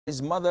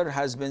His mother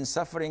has been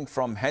suffering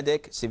from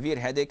headache, severe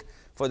headache,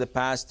 for the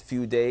past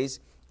few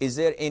days. Is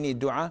there any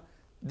dua?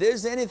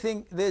 There's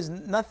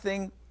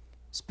nothing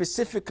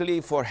specifically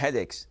for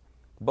headaches.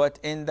 But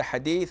in the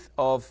hadith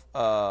of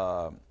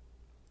Uthman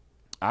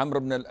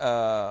ibn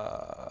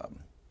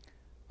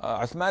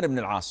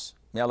al-As,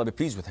 may Allah be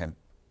pleased with him,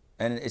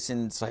 and it's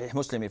in Sahih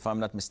Muslim if I'm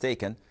not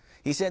mistaken,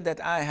 he said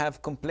that I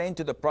have complained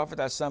to the Prophet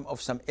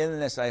of some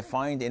illness I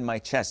find in my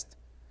chest.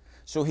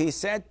 So he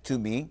said to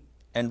me,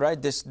 and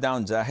write this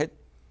down, Zahid,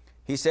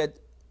 he said,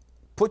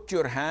 put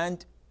your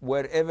hand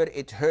wherever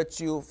it hurts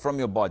you from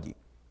your body.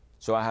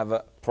 So I have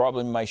a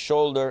problem in my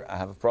shoulder, I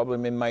have a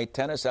problem in my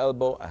tennis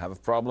elbow, I have a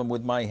problem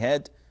with my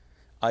head.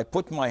 I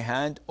put my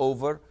hand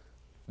over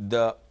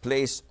the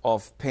place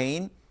of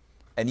pain,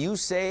 and you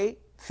say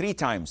 3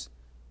 times,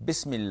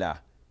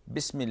 Bismillah,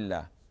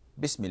 Bismillah,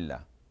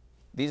 Bismillah.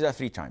 These are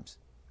 3 times.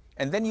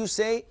 And then you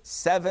say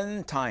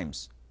 7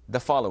 times the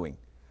following,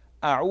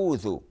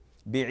 ajidu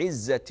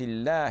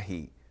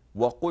bi-izzatillahi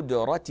wa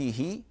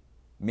qudratihi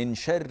min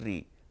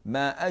shar-ri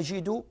ma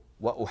ajidu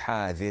wa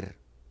uhadhir.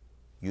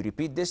 You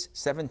repeat this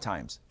 7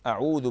 times.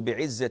 Ajidu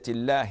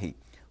bi-izzatillahi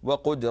wa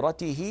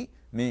qudratihi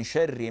min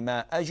shar-ri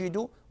ma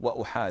ajidu wa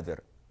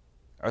uhadhir.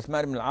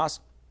 Uthman ibn al-As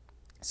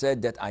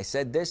said that I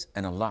said this,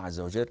 and Allah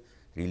Azza wa Jal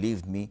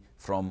relieved me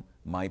from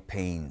my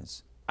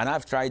pains. And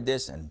I've tried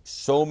this, and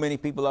so many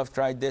people have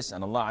tried this,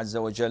 and Allah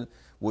Azza wa Jal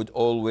would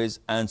always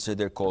answer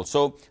their call.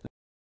 So